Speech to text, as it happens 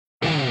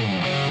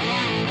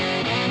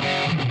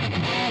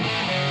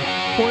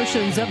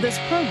Portions of this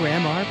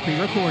program are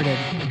pre-recorded.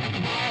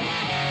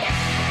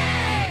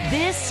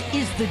 This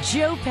is the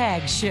Joe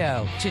Pags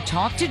Show. To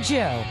talk to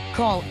Joe,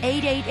 call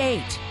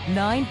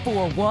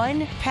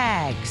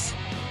 888-941-PAGS.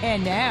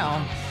 And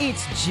now,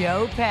 it's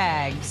Joe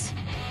Pags.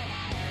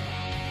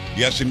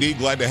 Yes, indeed.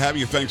 Glad to have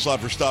you. Thanks a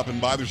lot for stopping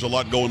by. There's a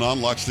lot going on,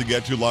 lots to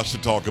get to, lots to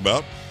talk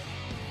about.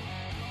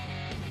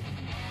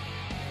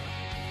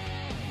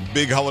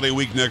 Big holiday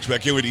week next week. I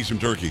can't wait to eat some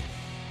turkey.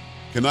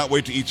 Cannot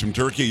wait to eat some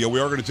turkey. Yeah, we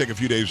are going to take a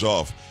few days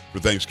off for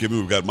Thanksgiving.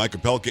 We've got Mike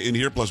Opelka in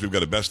here, plus we've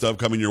got a best of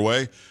coming your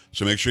way.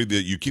 So make sure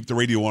that you keep the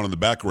radio on in the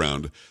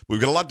background. We've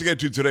got a lot to get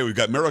to today. We've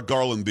got Merrick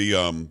Garland,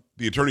 the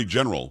Attorney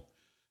General,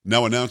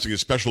 now announcing a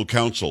special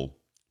counsel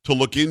to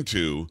look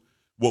into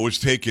what was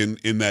taken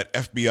in that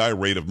FBI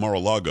raid of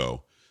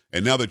Mar-a-Lago.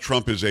 And now that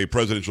Trump is a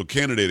presidential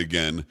candidate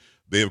again,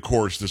 they, of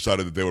course,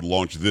 decided that they would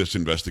launch this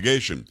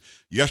investigation.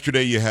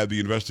 Yesterday, you had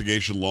the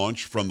investigation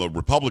launch from the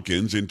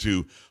Republicans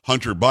into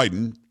Hunter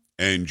Biden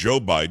and Joe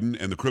Biden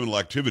and the criminal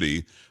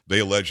activity they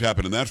allege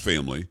happened in that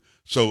family.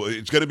 So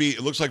it's going to be,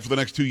 it looks like for the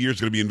next 2 years,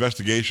 it's going to be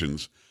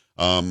investigations,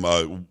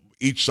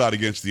 each side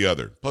against the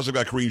other. Plus, I've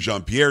got Karine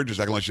Jean-Pierre just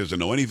acting like she doesn't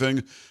know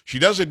anything. She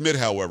does admit,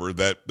 however,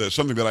 that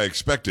something that I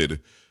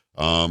expected,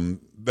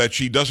 that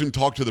she doesn't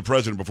talk to the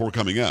president before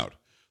coming out.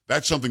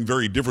 That's something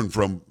very different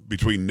from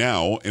between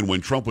now and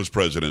when Trump was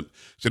president.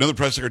 So none of the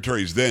press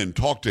secretaries then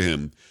talked to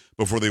him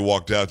before they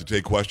walked out to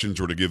take questions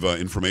or to give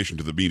information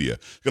to the media.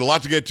 Got a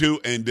lot to get to,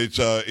 and it's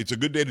a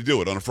good day to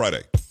do it on a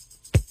Friday.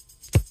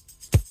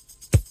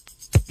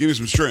 Give me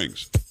some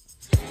strings.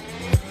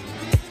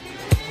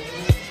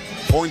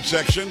 Horn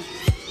section.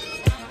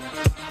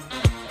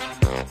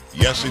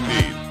 Yes,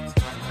 indeed.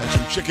 Had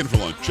some chicken for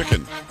lunch.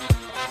 Chicken.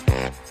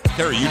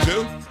 Carrie, you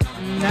too?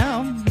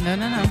 No,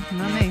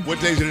 not me.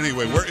 What day is it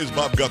anyway? Where is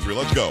Bob Guthrie?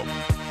 Let's go.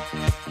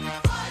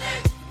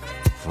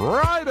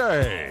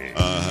 Friday.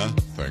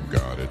 Thank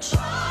God it's...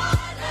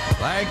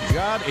 Thank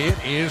God it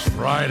is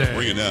Friday.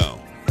 Bring it now.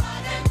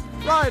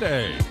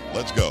 Friday.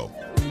 Let's go.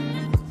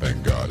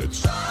 Thank God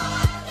it's...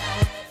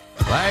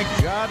 Thank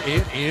God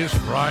it is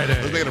Friday.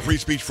 Let's make it a Free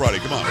Speech Friday.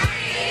 Come on.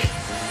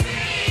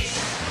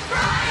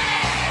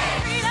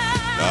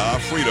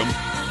 Freedom.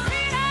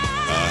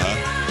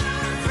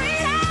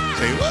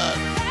 Say what?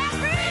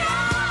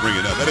 Bring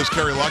it up. That is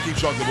Carrie Lockheed,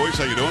 Chocolate Voice.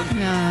 How you doing?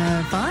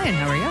 Fine.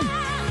 How are you?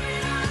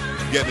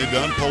 Getting it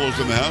done. Polo's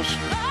in the house.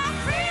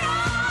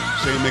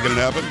 Same, making it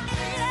happen.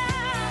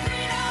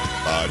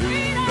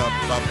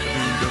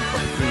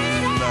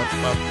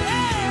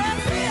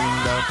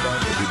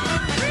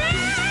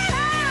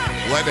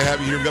 Glad to have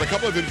you here. We've got a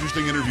couple of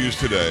interesting interviews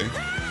today.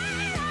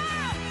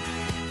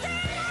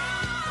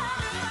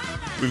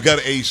 We've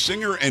got a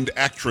singer and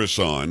actress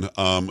on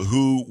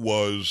who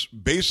was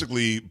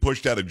basically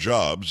pushed out of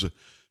jobs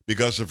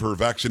because of her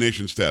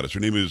vaccination status.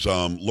 Her name is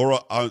Laura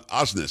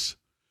Osnes.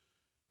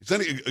 It's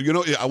any,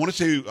 I want to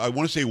say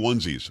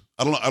onesies.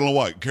 I don't know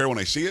why. Carrie, when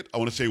I see it, I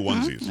want to say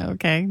onesies.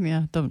 Okay,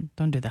 yeah, don't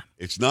do that.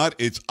 It's not.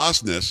 It's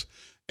Osnes,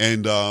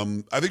 and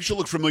I think she'll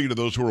look familiar to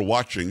those who are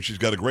watching. She's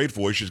got a great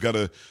voice. She's got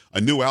a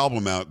new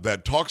album out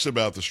that talks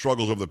about the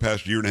struggles over the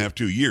past year and a half,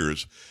 2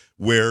 years,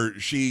 where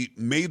she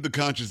made the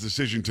conscious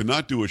decision to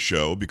not do a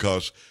show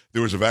because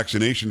there was a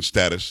vaccination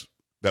status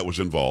that was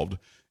involved.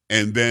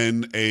 And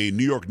then a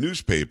New York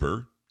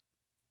newspaper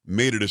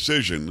made a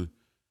decision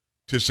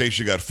to say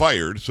she got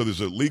fired. So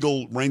there's a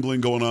legal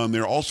wrangling going on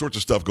there, all sorts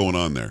of stuff going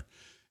on there.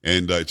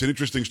 And it's an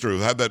interesting story.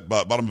 We'll have that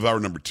bottom of hour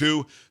number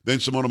 2. Then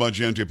Simona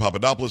Mangiante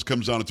Papadopoulos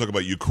comes on to talk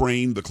about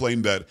Ukraine, the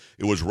claim that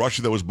it was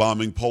Russia that was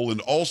bombing Poland.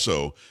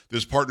 Also,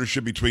 this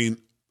partnership between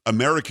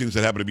Americans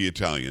that happen to be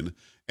Italian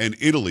and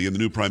Italy and the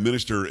new prime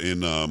minister in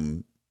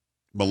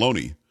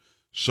Meloni.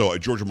 So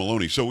Giorgia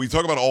Meloni. So we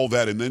talk about all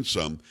that and then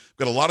some.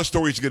 Got a lot of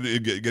stories to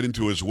get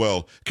into as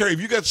well. Carrie, have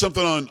you got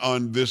something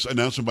on this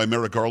announcement by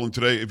Merrick Garland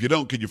today? If you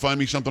don't, could you find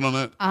me something on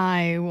that?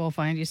 I will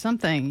find you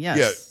something,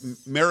 yes. Yeah,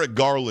 Merrick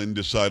Garland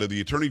decided,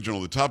 the Attorney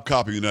General, the top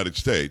cop of the United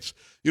States,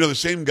 the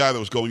same guy that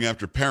was going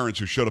after parents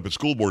who showed up at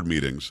school board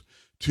meetings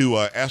to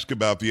ask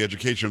about the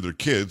education of their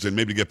kids and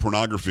maybe get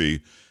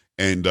pornography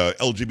and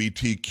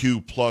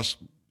LGBTQ plus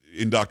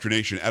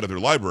indoctrination out of their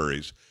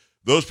libraries.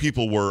 Those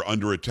people were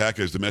under attack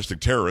as domestic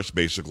terrorists,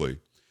 basically.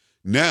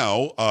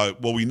 Now,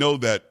 we know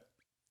that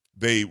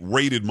they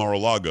raided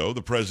Mar-a-Lago,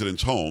 the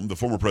president's home, the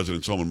former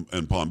president's home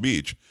in Palm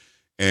Beach,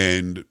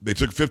 and they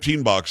took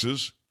 15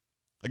 boxes.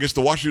 I guess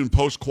the Washington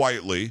Post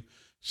quietly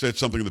said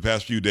something in the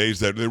past few days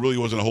that there really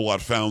wasn't a whole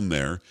lot found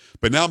there.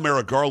 But now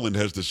Merrick Garland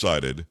has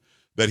decided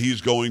that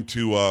he's going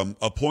to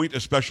appoint a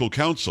special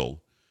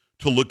counsel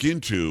to look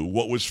into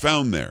what was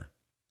found there.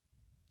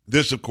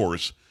 This, of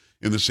course,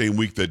 in the same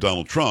week that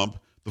Donald Trump,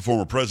 the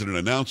former president,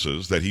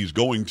 announces that he's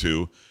going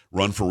to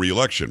run for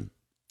re-election.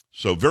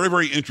 So very,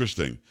 very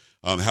interesting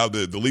how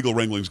the legal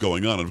wrangling's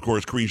going on. And, of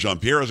course, Karine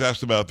Jean-Pierre has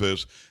asked about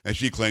this, and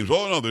she claims,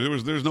 no,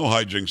 there's no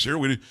hijinks here.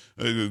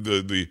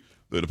 The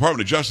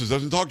Department of Justice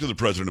doesn't talk to the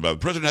president about it.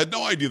 The president had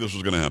no idea this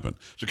was going to happen.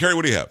 So, Carrie,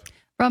 what do you have?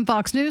 From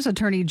Fox News,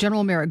 Attorney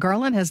General Merrick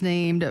Garland has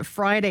named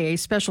Friday a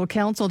special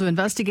counsel to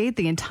investigate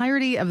the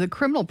entirety of the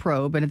criminal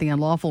probe into the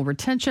unlawful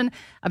retention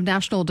of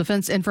national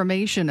defense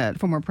information at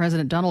former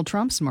President Donald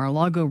Trump's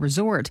Mar-a-Lago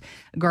resort.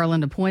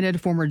 Garland appointed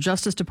former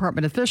Justice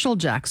Department official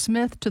Jack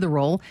Smith to the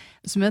role.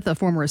 Smith, a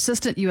former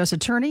assistant U.S.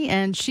 attorney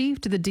and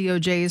chief to the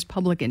DOJ's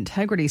Public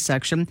Integrity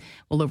Section,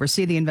 will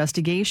oversee the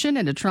investigation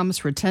into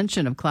Trump's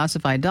retention of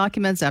classified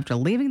documents after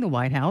leaving the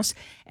White House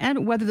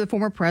and whether the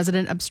former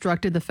president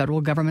obstructed the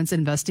federal government's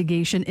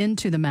investigation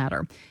into the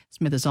matter.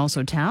 Smith is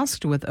also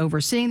tasked with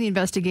overseeing the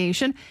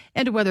investigation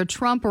into whether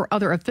Trump or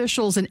other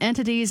officials and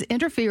entities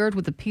interfered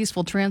with the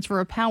peaceful transfer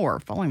of power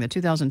following the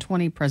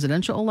 2020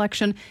 presidential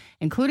election,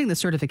 including the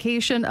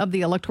certification of the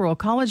Electoral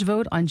College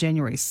vote on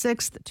January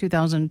 6,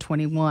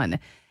 2021.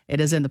 It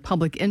is in the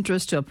public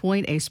interest to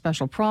appoint a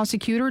special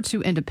prosecutor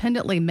to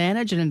independently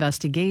manage an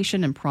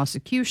investigation and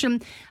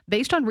prosecution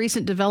based on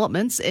recent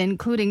developments,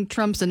 including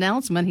Trump's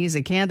announcement he's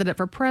a candidate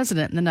for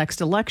president in the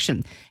next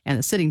election, and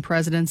the sitting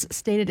president's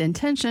stated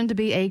intention to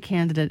be a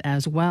candidate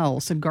as well,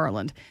 said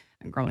Garland.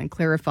 And Garland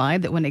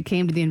clarified that when it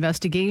came to the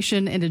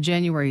investigation into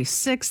January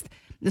 6th,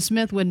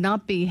 Smith would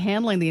not be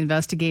handling the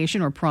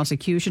investigation or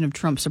prosecution of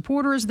Trump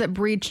supporters that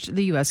breached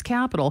the U.S.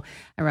 Capitol.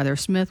 And rather,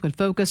 Smith would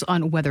focus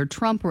on whether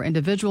Trump or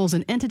individuals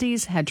and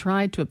entities had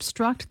tried to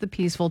obstruct the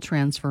peaceful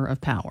transfer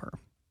of power.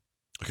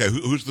 Okay,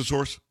 who's the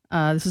source?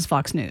 This is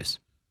Fox News.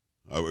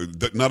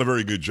 Not a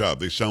very good job.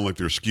 They sound like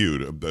they're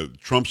skewed. The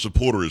Trump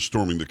supporter is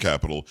storming the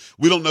Capitol.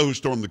 We don't know who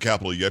stormed the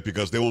Capitol yet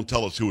because they won't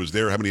tell us who was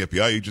there, how many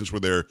FBI agents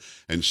were there,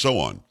 and so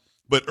on.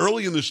 But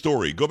early in the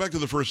story, go back to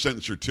the first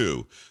sentence or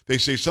two, they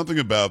say something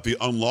about the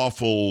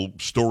unlawful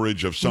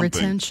storage of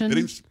something. Retention?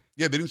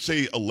 They didn't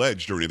say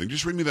alleged or anything.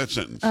 Just read me that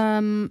sentence.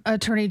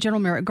 Attorney General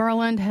Merrick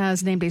Garland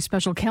has named a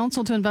special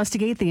counsel to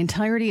investigate the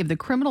entirety of the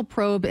criminal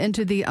probe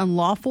into the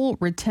unlawful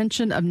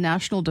retention of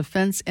national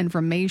defense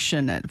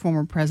information at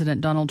former President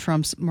Donald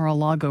Trump's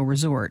Mar-a-Lago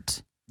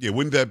resort. Yeah,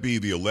 wouldn't that be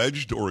the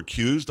alleged or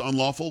accused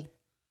unlawful?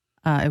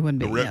 It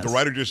wouldn't be, The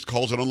writer just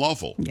calls it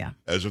unlawful. Yeah.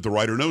 As if the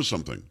writer knows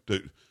something.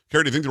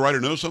 Carrie, do you think the writer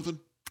knows something?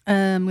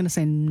 I'm going to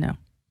say no.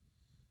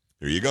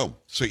 There you go.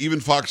 So even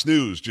Fox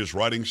News just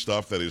writing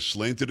stuff that is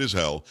slanted as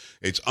hell.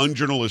 It's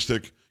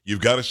unjournalistic.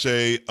 You've got to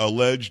say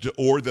alleged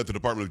or that the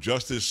Department of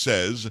Justice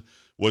says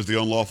was the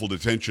unlawful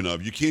detention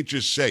of. You can't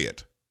just say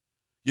it.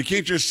 You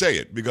can't just say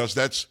it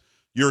because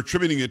you're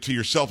attributing it to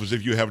yourself as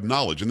if you have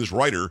knowledge. And this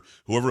writer,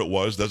 whoever it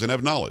was, doesn't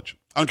have knowledge.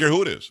 I don't care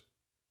who it is.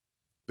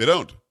 They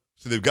don't.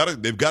 So they've got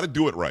to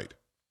do it right.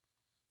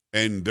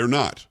 And they're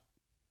not.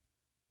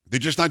 They're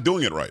just not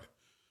doing it right.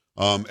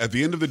 At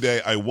the end of the day,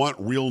 I want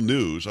real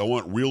news. I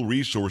want real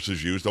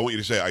resources used. I want you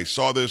to say, I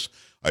saw this,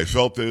 I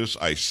felt this,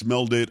 I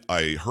smelled it,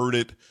 I heard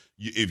it.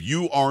 If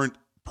you aren't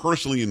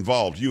personally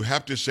involved, you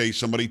have to say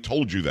somebody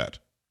told you that.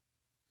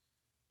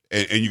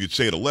 And you could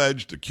say it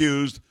alleged,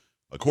 accused,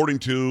 according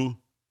to,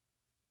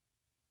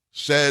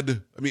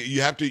 said. I mean,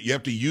 you have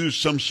to use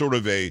some sort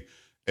of a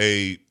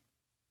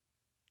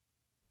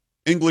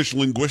English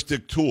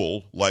linguistic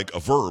tool like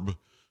a verb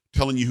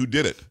telling you who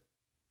did it.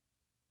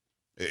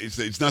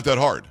 It's not that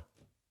hard.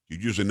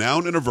 You'd use a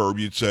noun and a verb.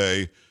 You'd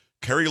say,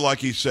 Carrie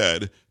Lockie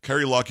said,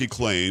 Carrie Lockie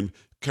claimed,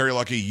 Carrie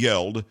Lockie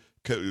yelled,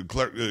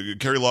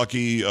 Carrie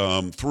Lockie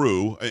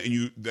threw, and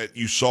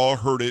you saw,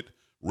 heard it,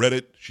 read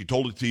it, she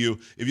told it to you.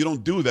 If you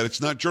don't do that,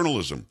 it's not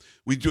journalism.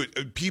 We do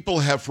it. People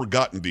have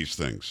forgotten these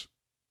things.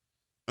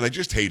 And I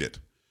just hate it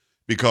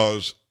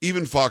because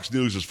even Fox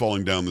News is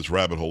falling down this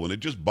rabbit hole, and it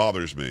just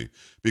bothers me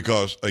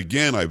because,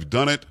 again, I've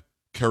done it.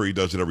 Carrie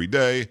does it every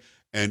day.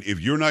 And if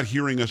you're not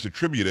hearing us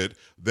attribute it,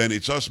 then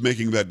it's us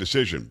making that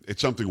decision.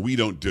 It's something we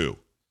don't do.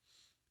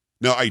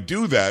 Now, I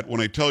do that when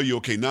I tell you,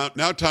 okay, now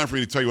time for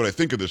me to tell you what I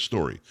think of this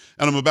story.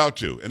 And I'm about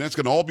to. And that's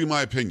going to all be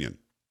my opinion.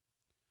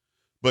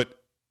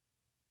 But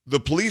the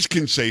police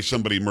can say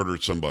somebody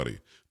murdered somebody.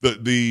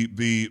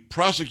 The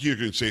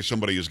prosecutor can say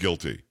somebody is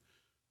guilty.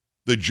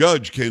 The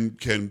judge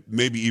can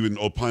maybe even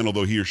opine,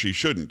 although he or she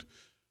shouldn't.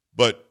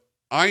 But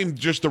I'm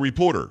just the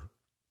reporter.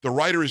 The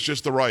writer is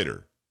just the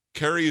writer.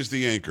 Carrie is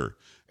the anchor.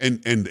 And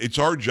it's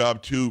our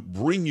job to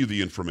bring you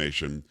the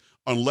information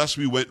unless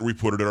we went and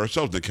reported it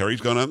ourselves. Now,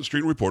 Carrie's gone out in the street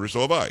and reported,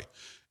 so have I.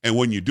 And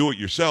when you do it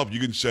yourself, you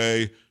can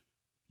say,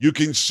 you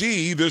can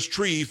see this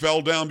tree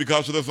fell down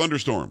because of the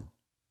thunderstorm.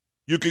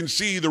 You can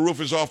see the roof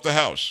is off the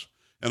house.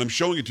 And I'm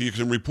showing it to you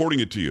because I'm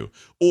reporting it to you.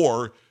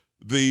 Or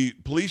the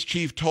police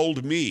chief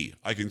told me.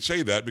 I can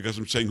say that because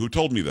I'm saying who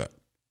told me that.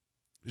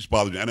 It's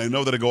bothering me. And I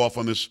know that I go off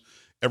on this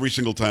every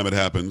single time it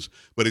happens,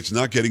 but it's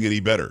not getting any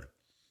better.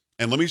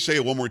 And let me say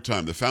it one more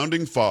time. The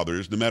Founding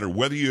Fathers, no matter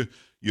whether you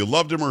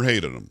loved them or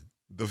hated them,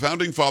 the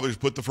Founding Fathers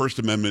put the First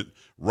Amendment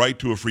right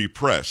to a free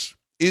press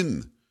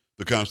in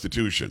the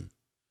Constitution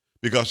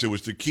because it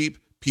was to keep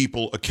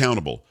people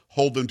accountable,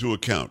 hold them to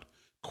account,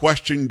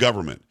 question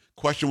government,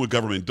 question what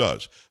government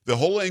does. The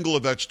whole angle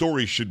of that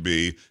story should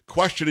be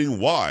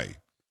questioning why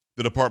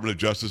the Department of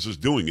Justice is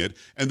doing it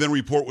and then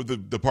report what the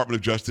Department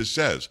of Justice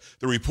says.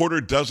 The reporter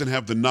doesn't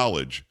have the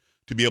knowledge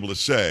to be able to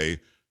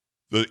say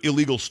the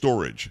illegal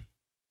storage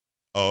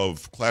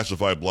of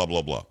classified blah,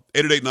 blah, blah.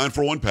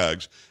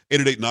 888-941-PAGS,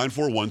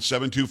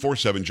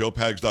 888-941-7247,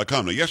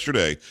 joepags.com. Now,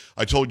 yesterday,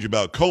 I told you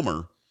about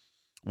Comer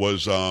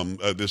was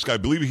this guy, I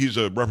believe he's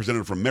a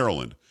representative from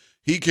Maryland.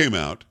 He came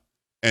out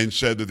and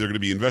said that they're going to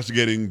be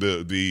investigating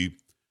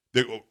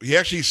he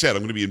actually said,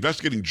 I'm going to be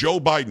investigating Joe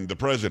Biden, the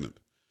president.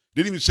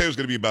 Didn't even say it was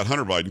going to be about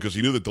Hunter Biden because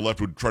he knew that the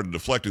left would try to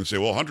deflect and say,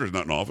 well, Hunter's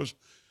not in office.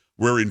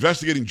 We're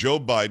investigating Joe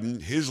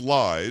Biden, his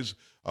lies,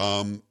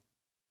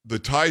 the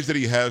ties that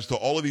he has to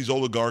all of these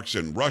oligarchs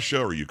in Russia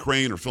or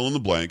Ukraine or fill in the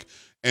blank,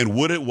 and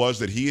what it was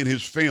that he and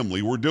his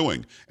family were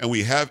doing. And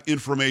we have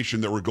information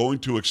that we're going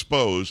to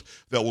expose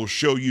that will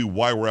show you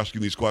why we're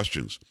asking these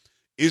questions.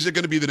 Is it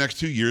going to be the next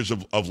 2 years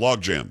of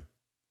logjam?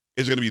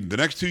 Is it going to be the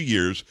next 2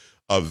 years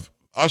of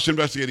us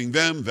investigating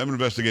them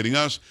investigating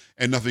us,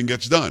 and nothing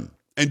gets done?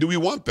 And do we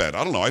want that?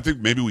 I don't know. I think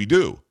maybe we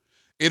do.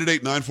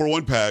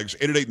 888-941-PAGS,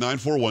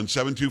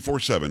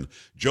 888-941-7247,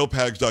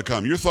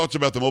 joepags.com. Your thoughts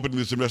about them opening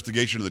this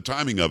investigation and the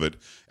timing of it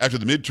after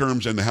the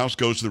midterms and the House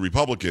goes to the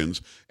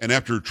Republicans and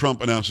after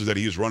Trump announces that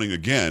he is running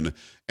again.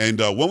 And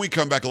when we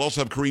come back, I'll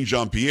also have Karine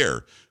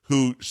Jean-Pierre,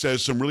 who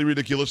says some really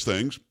ridiculous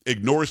things,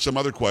 ignores some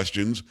other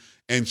questions,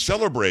 and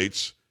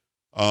celebrates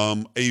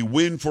a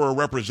win for a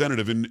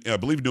representative in, I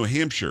believe, New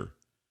Hampshire,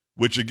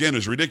 which, again,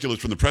 is ridiculous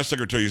from the press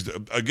secretary.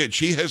 Again,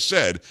 she has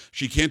said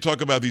she can't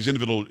talk about these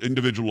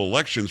individual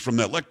elections from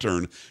that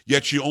lectern,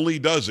 yet she only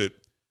does it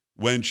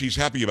when she's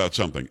happy about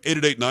something.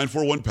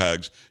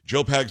 888-941-PAGS,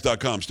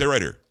 joepags.com. Stay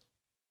right here.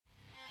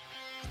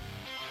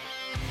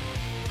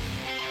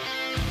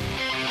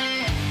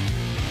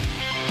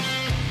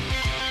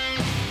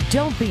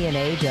 Don't be an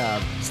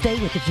A-dub. Stay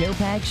with the Joe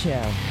Pags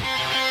Show.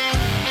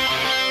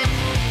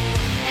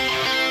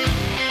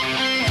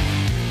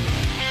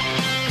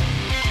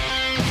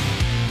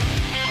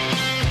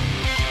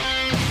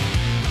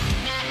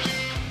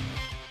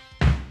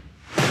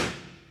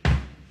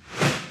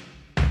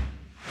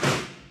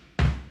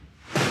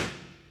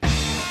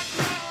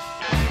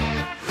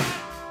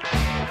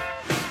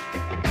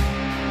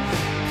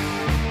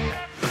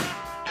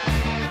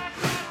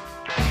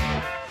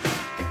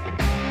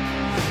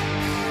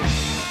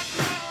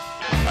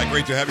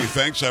 Great to have you.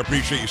 Thanks. I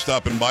appreciate you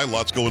stopping by.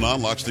 Lots going on,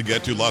 lots to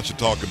get to, lots to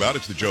talk about.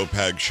 It's the Joe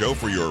Pags Show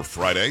for your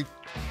Friday.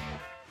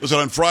 Listen,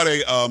 on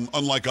Friday,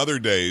 unlike other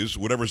days,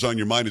 whatever's on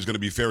your mind is going to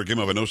be fair game.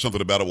 If I know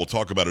something about it, we'll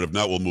talk about it. If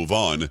not, we'll move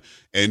on.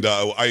 And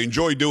I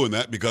enjoy doing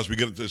that because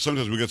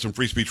sometimes we get some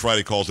Free Speech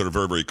Friday calls that are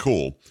very, very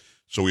cool.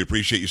 So we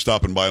appreciate you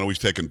stopping by and always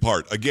taking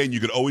part. Again, you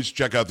can always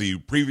check out the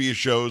previous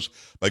shows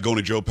by going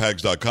to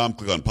joepags.com,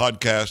 click on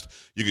podcast.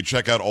 You can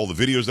check out all the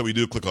videos that we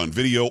do, click on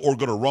video, or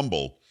go to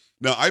Rumble.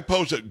 Now, I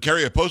posted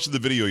the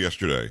video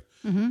yesterday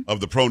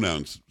of the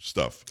pronouns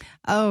stuff.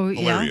 Oh,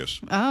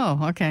 hilarious. Yeah?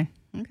 Oh, okay.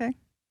 Okay.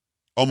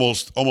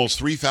 Almost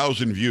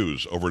 3,000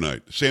 views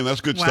overnight. Sam, that's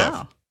good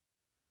stuff.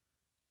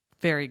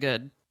 Very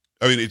good.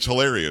 I mean, it's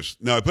hilarious.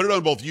 Now, I put it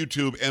on both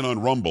YouTube and on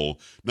Rumble.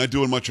 Not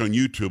doing much on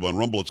YouTube. On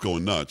Rumble, it's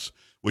going nuts,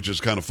 which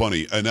is kind of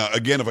funny. And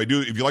again,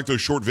 if you like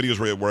those short videos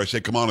where I say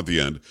 "come on" at the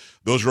end,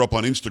 those are up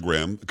on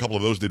Instagram. A couple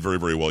of those did very,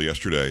 very well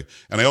yesterday.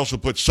 And I also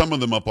put some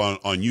of them up on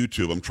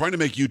YouTube. I'm trying to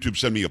make YouTube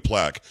send me a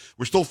plaque.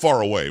 We're still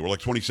far away. We're like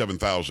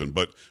 27,000,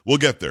 but we'll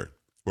get there.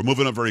 We're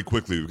moving up very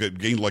quickly. We've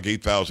gained like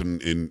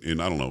 8,000 in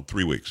I don't know,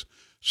 3 weeks.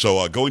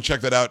 So go and check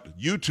that out.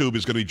 YouTube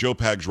is going to be Joe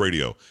Pags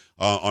Radio.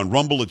 On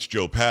Rumble, it's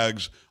Joe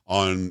Pags.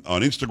 On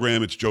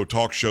Instagram, it's Joe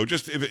Talk Show.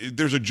 Just if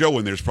there's a Joe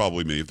in there, it's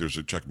probably me if there's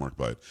a check mark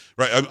by it.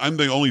 Right? I'm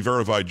the only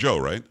verified Joe,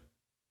 right?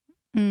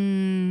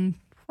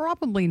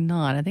 Probably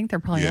not. I think there are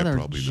probably other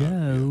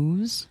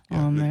Joes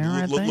on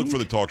there. Look for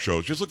the talk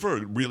shows. Just look for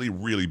a really,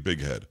 really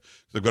big head.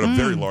 They've got a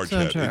very large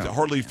head. It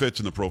hardly fits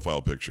in the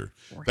profile picture.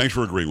 Thanks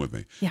for agreeing with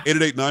me. Yeah.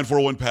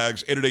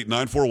 888-941-PAGS,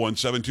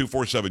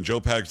 888-941-7247,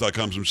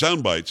 joepags.com. Some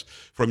sound bites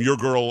from your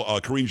girl,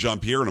 Karine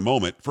Jean-Pierre, in a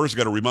moment. First, I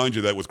got to remind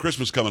you that with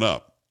Christmas coming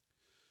up,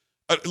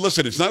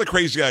 listen, it's not a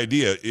crazy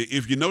idea.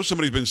 If you know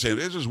somebody's been saying,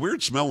 there's this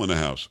weird smell in the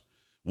house,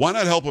 why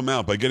not help them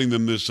out by getting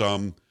them this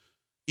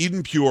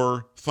Eden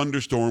Pure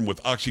Thunderstorm with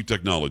Oxy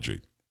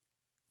technology?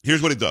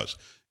 Here's what it does.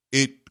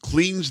 It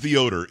cleans the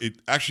odor. It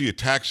actually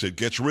attacks it,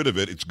 gets rid of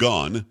it. It's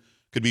gone.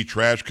 Could be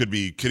trash, could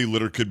be kitty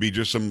litter, could be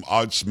just some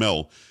odd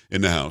smell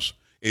in the house.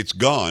 It's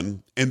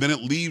gone, and then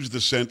it leaves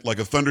the scent like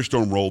a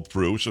thunderstorm rolled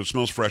through, so it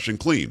smells fresh and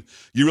clean.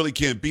 You really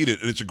can't beat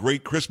it, and it's a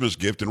great Christmas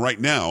gift, and right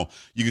now,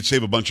 you can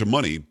save a bunch of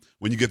money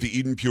when you get the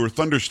Eden Pure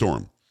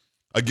Thunderstorm.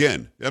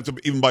 Again, you have to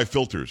even buy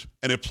filters,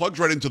 and it plugs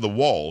right into the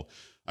wall.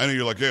 I know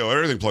you're like, hey,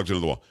 everything plugs into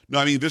the wall. No,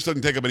 I mean, this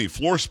doesn't take up any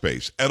floor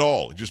space at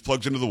all. It just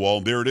plugs into the wall,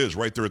 and there it is,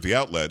 right there at the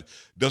outlet.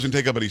 Doesn't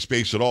take up any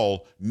space at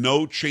all.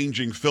 No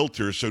changing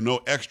filters, so no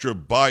extra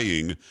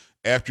buying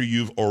after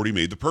you've already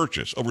made the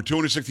purchase. Over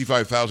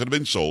 265,000 have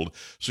been sold,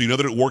 so you know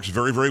that it works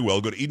very, very well.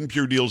 Go to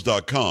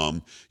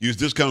EdenPureDeals.com. Use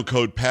discount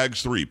code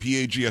PAGS3,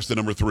 P-A-G-S, the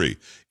number 3.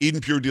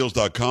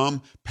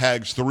 EdenPureDeals.com,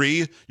 PAGS3.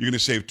 You're going to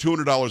save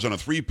 $200 on a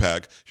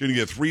 3-pack. You're going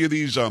to get 3 of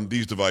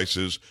these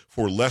devices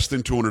for less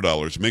than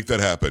 $200. Make that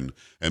happen,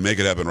 and make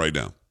it happen right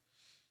now.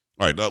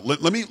 All right,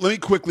 let me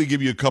quickly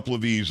give you a couple of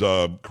these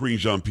Karine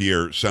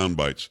Jean-Pierre sound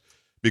bites,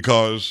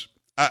 because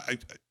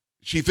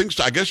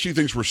I guess she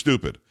thinks we're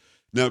stupid.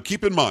 Now,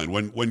 keep in mind,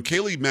 when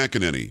Kayleigh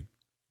McEnany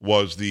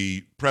was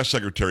the press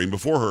secretary, and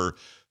before her,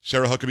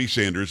 Sarah Huckabee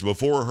Sanders,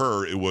 before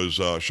her, it was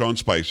Sean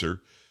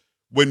Spicer.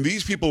 When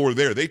these people were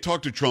there, they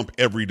talked to Trump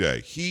every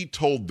day. He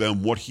told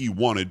them what he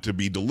wanted to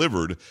be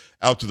delivered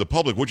out to the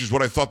public, which is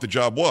what I thought the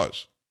job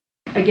was.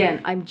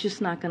 Again, I'm just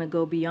not going to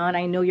go beyond.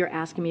 I know you're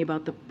asking me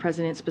about the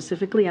president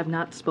specifically. I've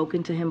not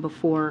spoken to him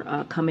before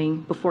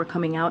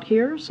coming out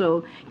here,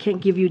 so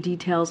can't give you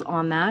details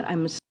on that.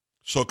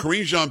 So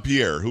Karine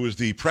Jean-Pierre, who is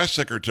the press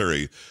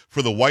secretary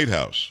for the White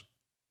House,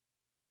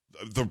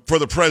 for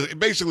the president,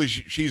 basically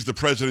she's the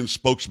president's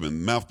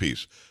spokesman,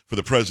 mouthpiece for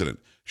the president.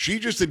 She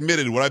just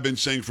admitted what I've been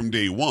saying from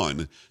day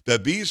one,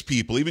 that these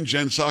people, even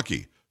Jen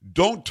Psaki,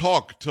 don't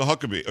talk to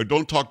Huckabee or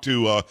don't talk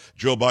to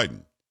Joe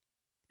Biden.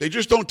 They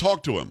just don't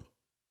talk to him.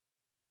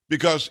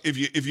 Because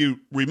if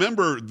you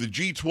remember the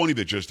G20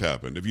 that just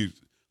happened, if you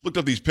looked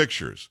up these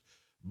pictures,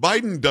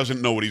 Biden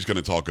doesn't know what he's going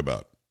to talk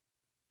about.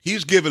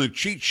 He's given a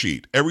cheat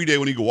sheet every day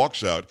when he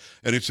walks out,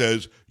 and it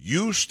says,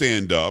 you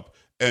stand up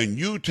and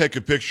you take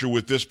a picture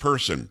with this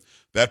person.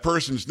 That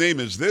person's name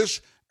is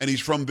this, and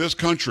he's from this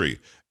country.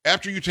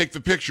 After you take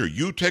the picture,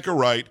 you take a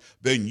right,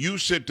 then you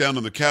sit down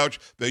on the couch,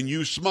 then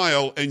you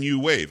smile and you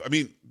wave. I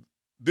mean,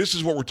 this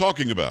is what we're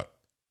talking about.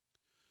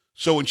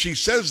 So when she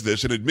says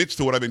this and admits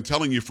to what I've been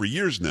telling you for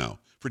years now,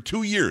 for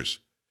 2 years,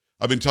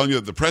 I've been telling you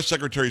that the press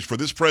secretaries for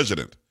this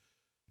president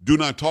do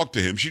not talk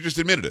to him. She just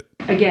admitted it.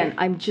 Again,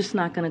 I'm just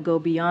not going to go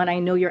beyond. I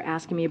know you're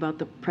asking me about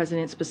the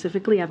president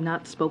specifically. I've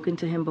not spoken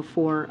to him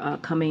before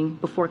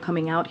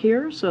coming out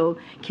here, so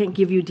can't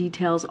give you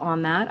details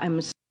on that.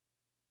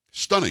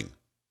 Stunning.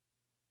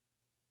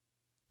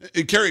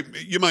 Carrie,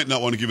 you might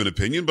not want to give an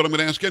opinion, but I'm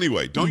going to ask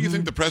anyway. Don't you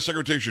think the press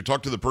secretary should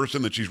talk to the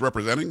person that she's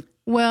representing?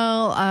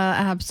 Well,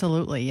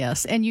 absolutely,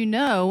 yes. And you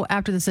know,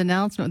 after this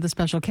announcement with the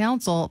special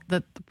counsel,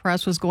 that the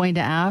press was going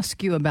to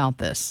ask you about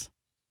this.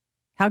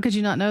 How could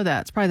you not know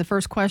that? It's probably the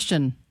first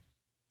question,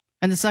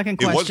 and the second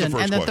question,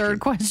 and the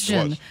third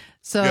question.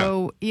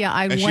 So, yeah,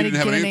 I wanted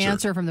to get an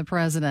answer from the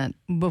president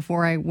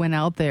before I went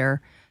out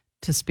there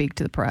to speak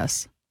to the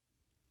press.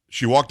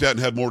 She walked out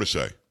and had more to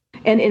say.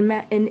 And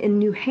in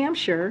New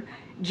Hampshire,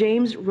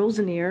 James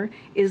Rosenier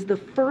is the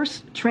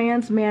first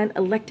trans man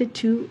elected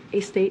to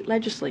a state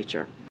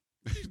legislature.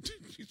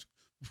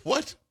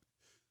 What?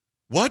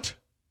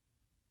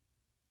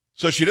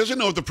 So she doesn't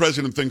know what the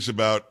president thinks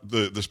about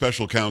the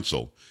special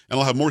counsel, and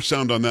I'll have more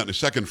sound on that in a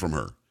second from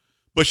her.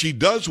 But she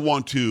does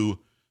want to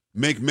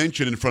make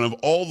mention in front of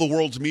all the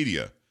world's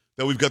media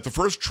that we've got the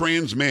first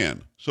trans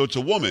man. So it's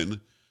a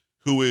woman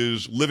who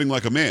is living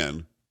like a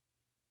man,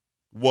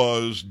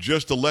 was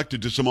just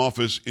elected to some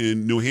office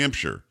in New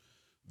Hampshire.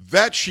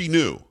 That she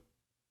knew,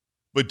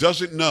 but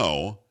doesn't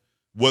know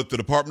what the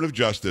Department of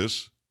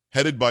Justice,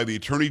 headed by the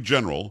Attorney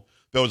General,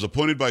 that was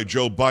appointed by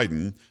Joe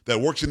Biden,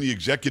 that works in the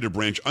executive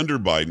branch under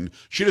Biden.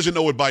 She doesn't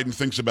know what Biden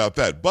thinks about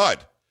that.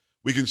 But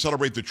we can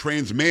celebrate the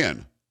trans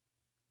man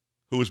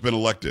who has been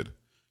elected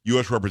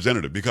U.S.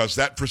 representative, because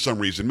that, for some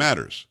reason,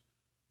 matters.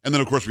 And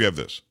then, of course, we have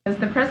this. Is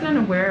the president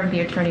aware of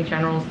the Attorney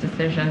General's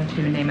decision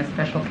to name a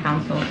special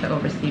counsel to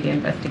oversee the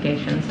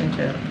investigations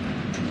into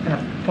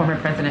former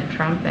President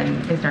Trump?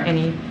 And is there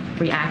any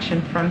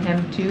reaction from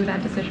him to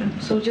that decision?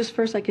 So just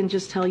first, I can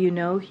just tell you,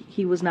 no,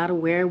 he was not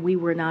aware. We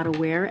were not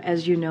aware.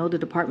 As you know, the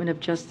Department of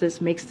Justice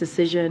makes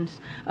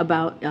decisions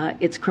about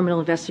its criminal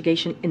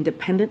investigation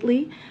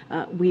independently.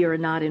 We are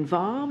not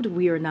involved.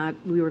 We have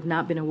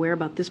not been aware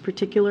about this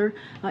particular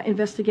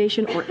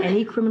investigation or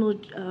any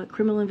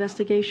criminal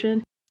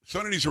investigation.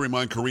 Somebody needs to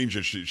remind Karine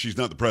she's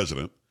not the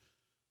president.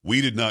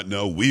 We did not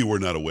know. We were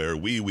not aware.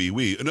 We.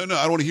 No, I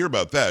don't want to hear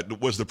about that.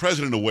 Was the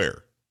president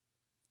aware?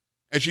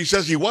 And she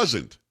says he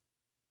wasn't.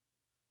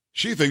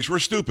 She thinks we're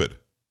stupid.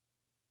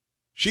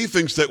 She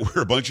thinks that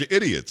we're a bunch of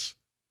idiots.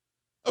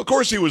 Of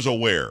course he was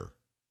aware.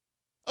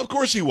 Of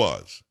course he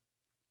was.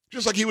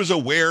 Just like he was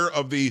aware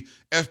of the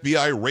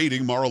FBI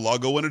raiding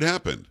Mar-a-Lago when it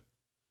happened.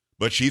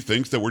 But she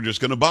thinks that we're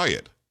just going to buy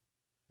it.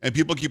 And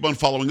people keep on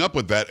following up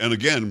with that. And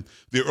again,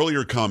 the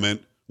earlier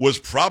comment was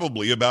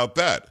probably about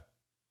that.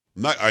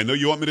 I know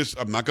you want me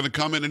to, I'm not going to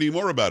comment any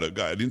more about it.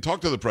 I didn't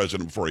talk to the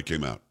president before he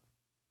came out.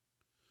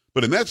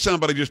 But in that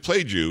soundbite I just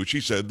played you,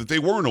 she said that they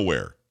weren't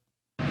aware.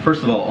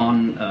 First of all,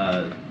 on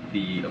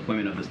the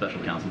appointment of the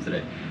special counsel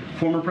today,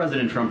 former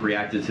President Trump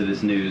reacted to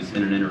this news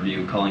in an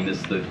interview, calling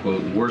this the,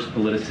 quote, worst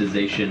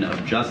politicization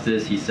of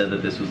justice. He said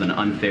that this was an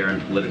unfair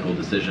and political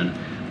decision.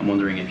 I'm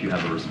wondering if you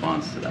have a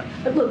response to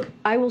that. Look,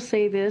 I will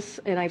say this,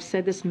 and I've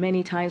said this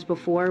many times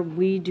before,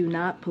 we do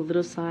not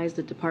politicize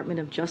the Department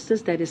of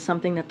Justice. That is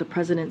something that the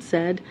president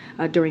said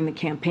during the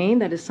campaign.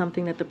 That is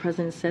something that the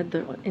president said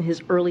in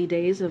his early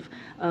days of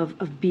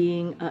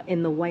being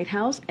in the White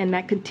House, and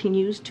that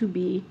continues to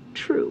be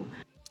true.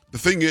 The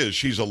thing is,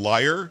 she's a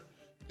liar,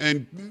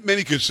 and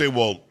many could say,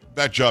 well,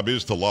 that job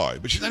is to lie,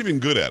 but she's not even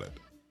good at it.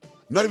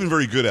 Not even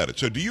very good at it.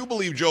 So do you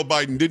believe Joe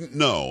Biden didn't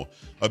know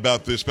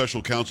about this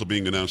special counsel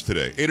being announced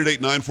today?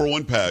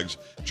 888-941-PAGS,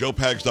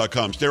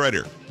 joepags.com. Stay right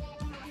here.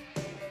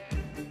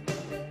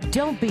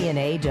 Don't be an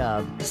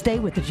A-dub. Stay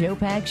with the Joe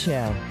Pags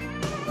Show.